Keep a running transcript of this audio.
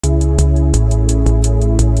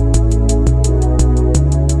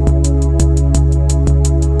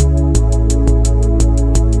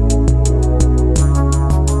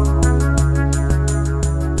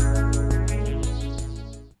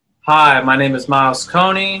Hi, my name is Miles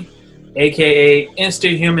Coney, aka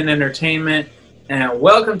Insta-Human Entertainment, and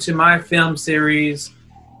welcome to my film series,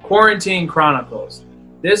 Quarantine Chronicles.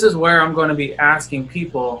 This is where I'm going to be asking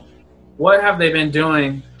people, what have they been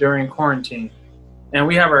doing during quarantine? And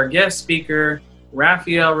we have our guest speaker,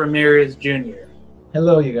 Rafael Ramirez Jr.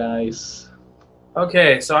 Hello, you guys.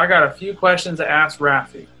 Okay, so I got a few questions to ask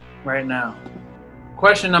Rafi right now.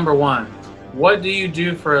 Question number one, what do you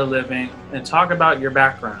do for a living? And talk about your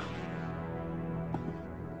background.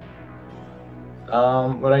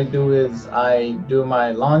 What I do is I do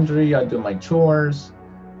my laundry, I do my chores,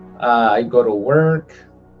 I go to work,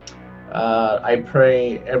 I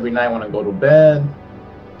pray every night when I go to bed.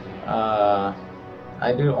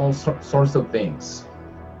 I do all sorts of things.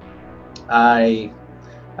 I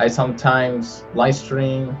sometimes live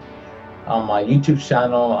stream on my YouTube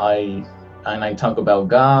channel. I talk about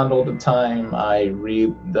God all the time. I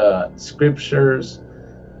read the scriptures,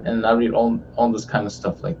 and I read all this kind of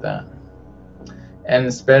stuff like that. And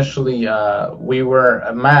especially, we wear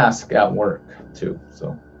a mask at work too,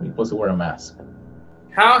 so we're supposed to wear a mask.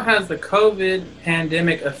 How has the COVID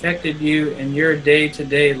pandemic affected you in your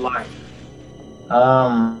day-to-day life?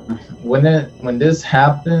 When this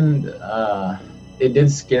happened, it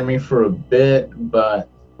did scare me for a bit, but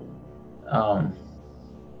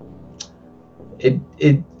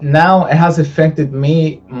it now it has affected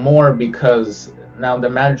me more because now the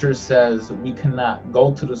manager says we cannot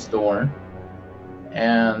go to the store,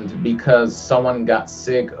 and because someone got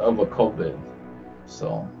sick of a COVID,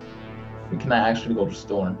 so we cannot actually go to the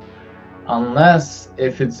store unless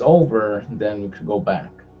if it's over, then we could go back.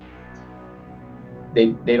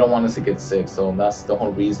 They don't want us to get sick, so that's the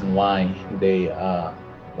whole reason why they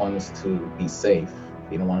want us to be safe.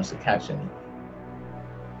 They don't want us to catch any.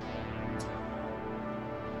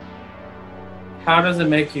 How does it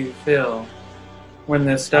make you feel when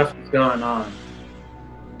this stuff is going on?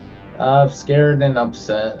 Scared and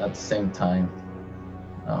upset at the same time.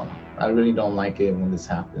 I really don't like it when this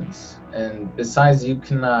happens. And besides, you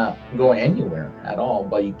cannot go anywhere at all,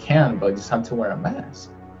 but you can, but you just have to wear a mask.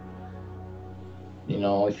 You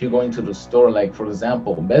know, if you're going to the store, like for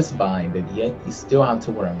example, Best Buy, then yet you still have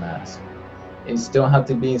to wear a mask. And you still have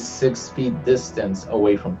to be 6 feet distance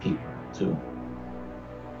away from people too.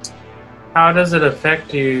 How does it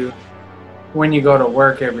affect you when you go to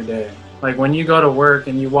work every day? Like when you go to work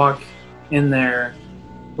and you walk in there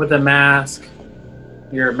with a mask,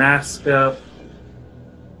 you're masked up,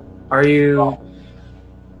 do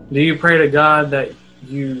you pray to God that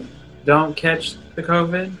you don't catch the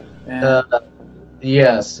COVID?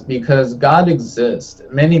 Yes, because God exists.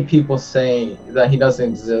 Many people say that he doesn't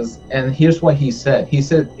exist, and here's what he said. He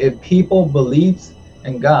said, if people believe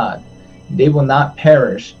in God, they will not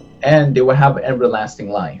perish, and they will have everlasting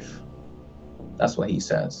life. That's what he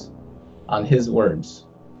says on his words.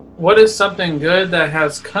 What is something good that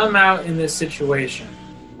has come out in this situation?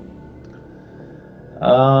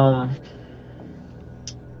 Well,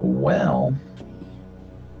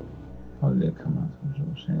 how did it come out?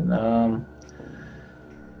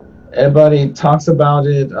 Everybody talks about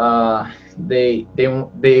it. They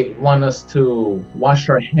want us to wash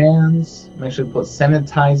our hands, make sure to put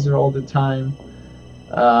sanitizer all the time.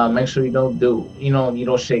 Make sure you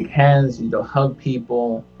don't shake hands, you don't hug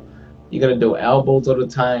people. You gotta do elbows all the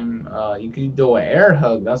time. You can do an air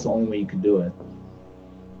hug. That's the only way you can do it.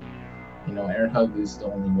 Air hug is the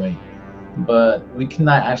only way. But we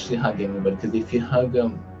cannot actually hug anybody, because if you hug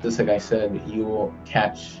them, just like I said, you will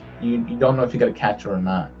catch. You don't know if you're gonna catch it or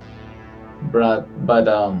not. But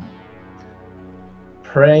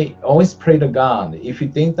always pray to God. If you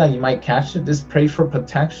think that you might catch it, just pray for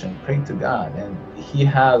protection. Pray to God, and He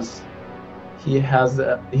has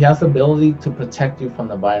the ability to protect you from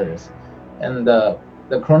the virus. And the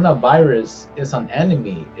coronavirus is an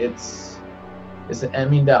enemy. It's an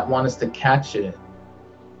enemy that wants us to catch it,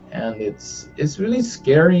 and it's really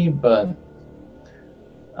scary. But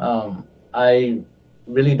I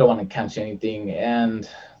really don't want to catch anything. And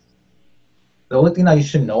the only thing that you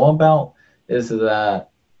should know about is that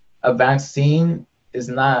a vaccine is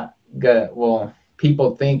not good. Well,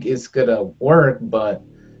 people think it's gonna work, but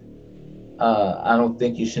I don't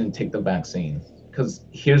think you shouldn't take the vaccine. Because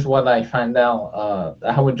here's what I find out.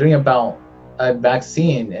 I have a dream about a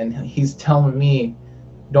vaccine, and he's telling me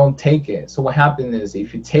don't take it. So what happened is,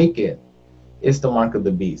 if you take it, it's the mark of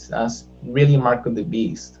the beast. That's really mark of the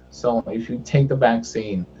beast. So if you take the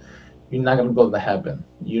vaccine, you're not gonna go to heaven.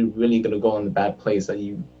 You're really gonna go in the bad place that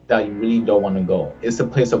you really don't want to go. It's a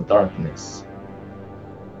place of darkness.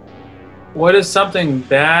 What is something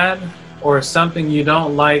bad or something you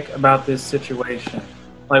don't like about this situation?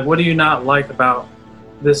 Like, what do you not like about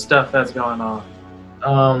this stuff that's going on?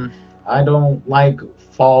 I don't like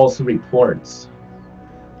false reports.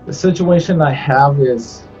 The situation I have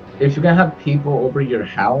is, if you're gonna have people over your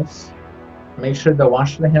house, make sure they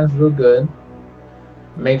wash their hands real good.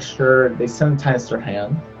 Make sure they sanitize their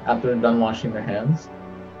hands after they're done washing their hands.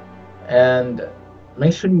 And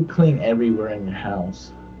make sure you clean everywhere in your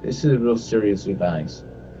house. This is real serious, you guys.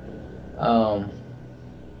 Um,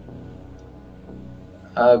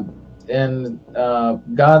 uh, and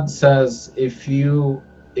God says, if you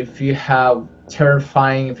have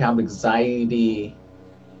terrifying, if you have anxiety,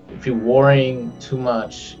 if you're worrying too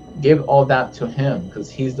much, give all that to Him,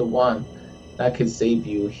 because He's the one that could save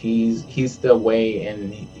you. He's the way,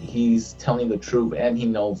 and He's telling the truth, and He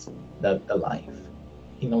knows that the life.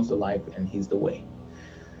 He knows the life, and He's the way.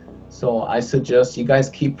 So I suggest you guys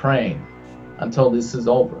keep praying until this is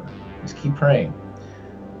over. Just keep praying,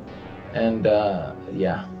 and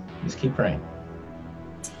yeah, just keep praying.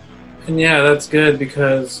 And yeah, that's good,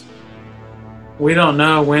 because we don't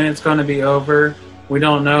know when it's going to be over. We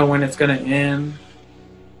don't know when it's going to end.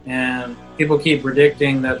 And people keep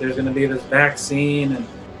predicting that there's going to be this vaccine and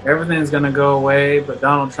everything's going to go away, but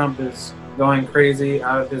Donald Trump is going crazy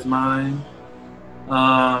out of his mind.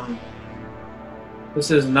 This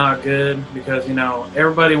is not good, because, you know,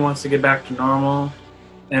 everybody wants to get back to normal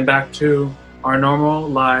and back to our normal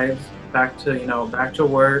lives, back to, you know, back to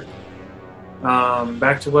work,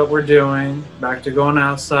 back to what we're doing, back to going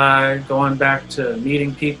outside, going back to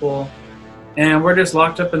meeting people. And we're just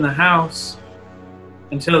locked up in the house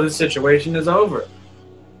until this situation is over.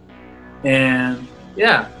 And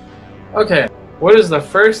yeah, okay. What is the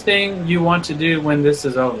first thing you want to do when this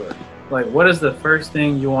is over? Like, what is the first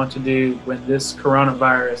thing you want to do when this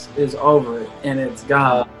coronavirus is over and it's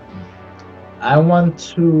gone? I want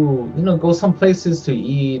to, go some places to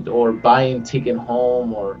eat, or buy and take it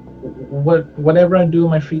home, or whatever I do in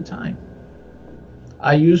my free time.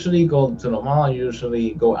 I usually go to the mall. I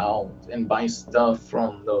usually go out and buy stuff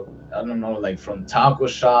from like from taco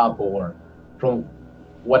shop, or from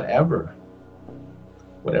whatever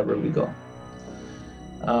we go.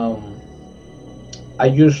 I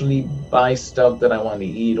usually buy stuff that I want to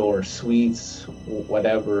eat, or sweets,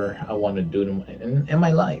 whatever I want to do in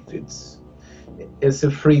my life. It's a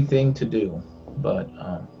free thing to do, but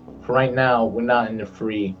for right now, we're not in the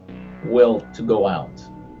free will to go out.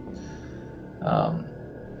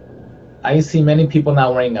 I see many people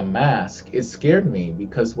not wearing a mask. It scared me,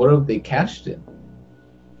 because what if they catched it?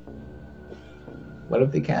 What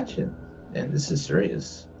if they catch it? And this is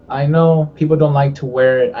serious. I know people don't like to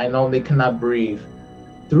wear it. I know they cannot breathe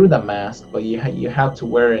through the mask, but you have to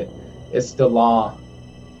wear it. It's the law.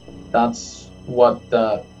 That's what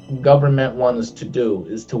the government wants us to do,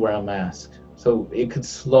 is to wear a mask. So it could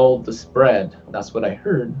slow the spread. That's what I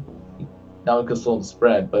heard. Now it could slow the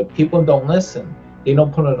spread, but people don't listen. They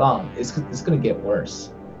don't put it on. It's going to get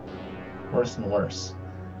worse and worse.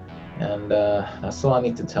 And that's all I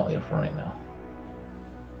need to tell you for right now.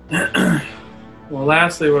 Well,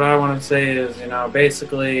 lastly, what I want to say is,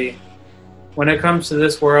 basically, when it comes to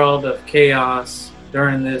this world of chaos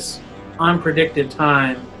during this unpredicted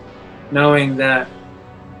time, knowing that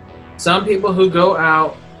some people who go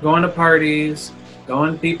out, going to parties,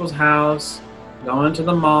 going to people's house, going to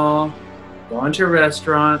the mall, going to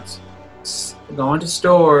restaurants, going to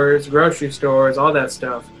stores, grocery stores, all that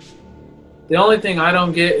stuff. The only thing I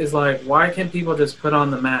don't get is, like, why can't people just put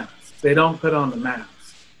on the masks? They don't put on the masks.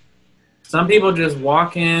 Some people just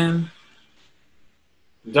walk in,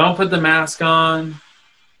 don't put the mask on,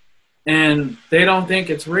 and they don't think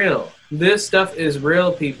it's real. This stuff is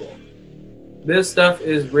real, people. This stuff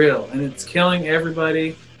is real, and it's killing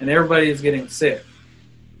everybody, and everybody is getting sick.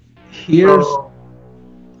 So,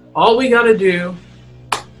 all we gotta do,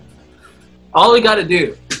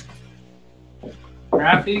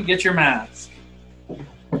 Rafi, get your mask.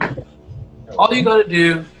 All you gotta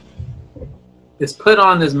do is put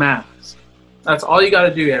on this mask. That's all you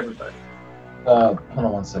gotta do, everybody. Hold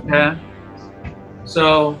on one second. Okay?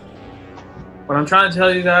 So, what I'm trying to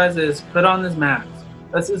tell you guys is put on this mask.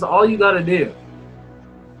 This is all you gotta do.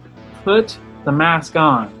 Put the mask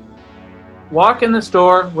on. Walk in the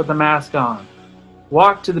store with the mask on.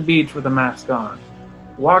 Walk to the beach with a mask on.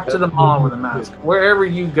 Walk to the mall with a mask. Wherever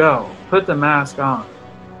you go, put the mask on.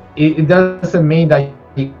 It doesn't mean that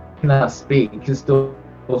you cannot speak. You can still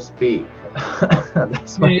speak.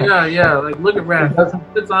 Yeah. Like, look at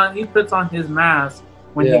Raph. He puts on his mask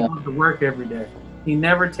when he goes to work every day. He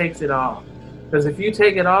never takes it off. Because if you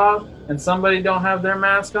take it off and somebody don't have their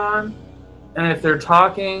mask on, and if they're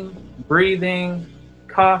talking, breathing,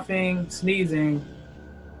 coughing, sneezing,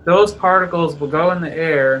 those particles will go in the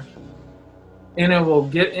air and it will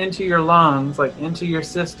get into your lungs, like into your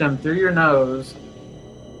system, through your nose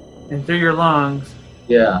and through your lungs,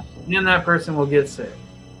 Yeah. and that person will get sick.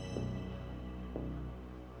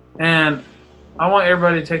 And I want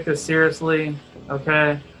everybody to take this seriously,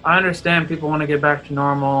 okay? I understand people want to get back to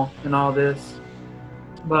normal and all this,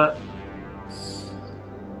 but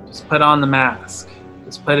just put on the mask.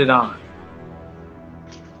 Just put it on.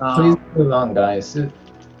 Please put it on, guys.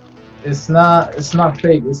 It's not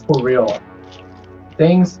fake. It's for real.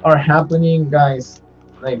 Things are happening, guys.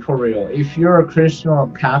 Like for real. If you're a Christian or a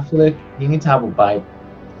Catholic, you need to have a Bible.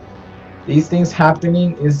 These things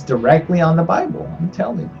happening is directly on the Bible. I'm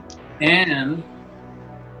telling you. And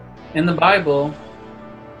in the Bible,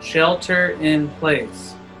 shelter in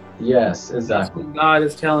place. Yes, exactly. That's what God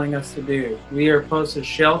is telling us to do. We are supposed to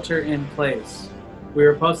shelter in place. We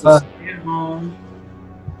are supposed to stay at home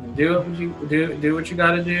and do what you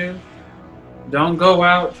got to do. Don't go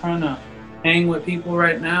out trying to hang with people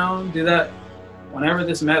right now. Do that whenever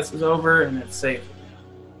this mess is over and it's safe.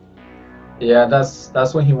 Yeah,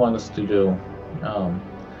 that's what he wants us to do.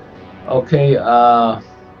 Okay.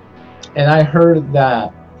 And I heard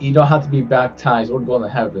that you don't have to be baptized or go to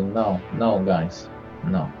heaven. No, guys,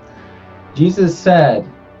 no. Jesus said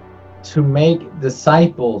to make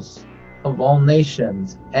disciples of all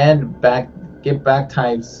nations and get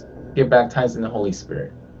baptized in the Holy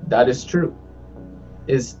Spirit. That is true.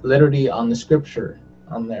 It's literally on the scripture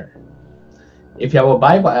on there. If you have a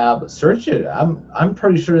Bible app, search it. I'm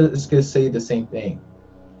pretty sure it's gonna say the same thing.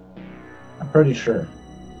 I'm pretty sure.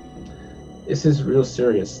 This is real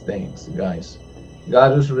serious things, guys.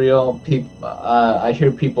 God is real. People, I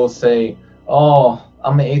hear people say, "Oh,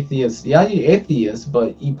 I'm an atheist." Yeah, you're atheist,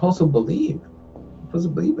 but you're supposed to believe. You're supposed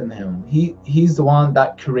to believe in Him. He's the one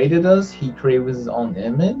that created us. He created His own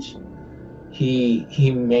image.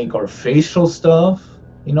 He make our facial stuff.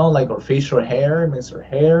 You know, like our facial hair. Makes our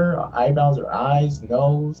hair, our eyebrows, our eyes,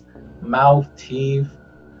 nose, mouth, teeth.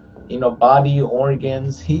 You know, body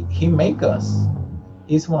organs. He make us.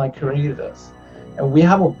 He's the one that created us, and we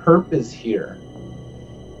have a purpose here.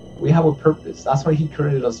 We have a purpose. That's what He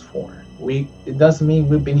created us for. It doesn't mean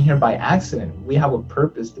we've been here by accident. We have a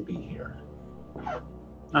purpose to be here.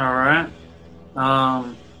 All right.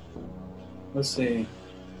 Let's see.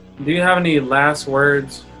 Do you have any last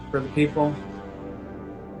words for the people?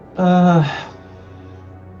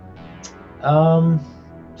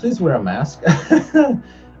 Please wear a mask.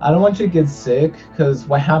 I don't want you to get sick, because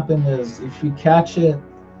what happened is if you catch it,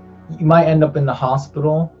 you might end up in the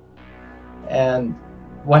hospital. And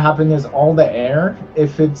what happened is all the air,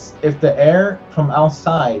 if the air from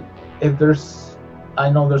outside, I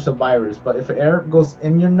know there's a virus, but if air goes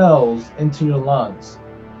in your nose into your lungs,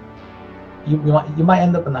 you might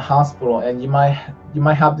end up in the hospital, and you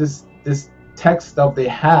might have this tech stuff they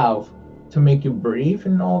have to make you breathe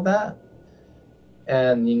and all that,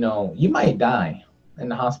 and you might die in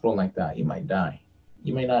the hospital like that. You might die.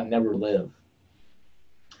 You may not never live.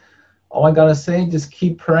 All I gotta say, just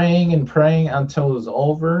keep praying and praying until it's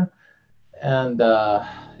over, and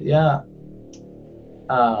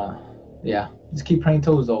just keep praying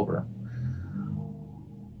until it's over.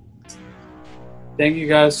 Thank you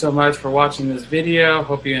guys so much for watching this video.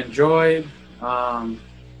 Hope you enjoyed.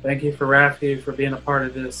 Thank you for Rafi for being a part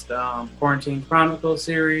of this Quarantine Chronicles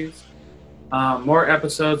series. More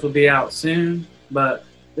episodes will be out soon, but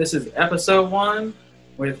this is episode 1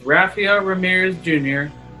 with Rafael Ramirez Jr.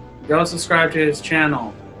 Go subscribe to his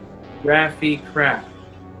channel, Rafi Craft.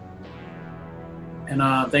 And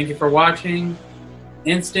thank you for watching.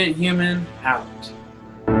 Instant Human out.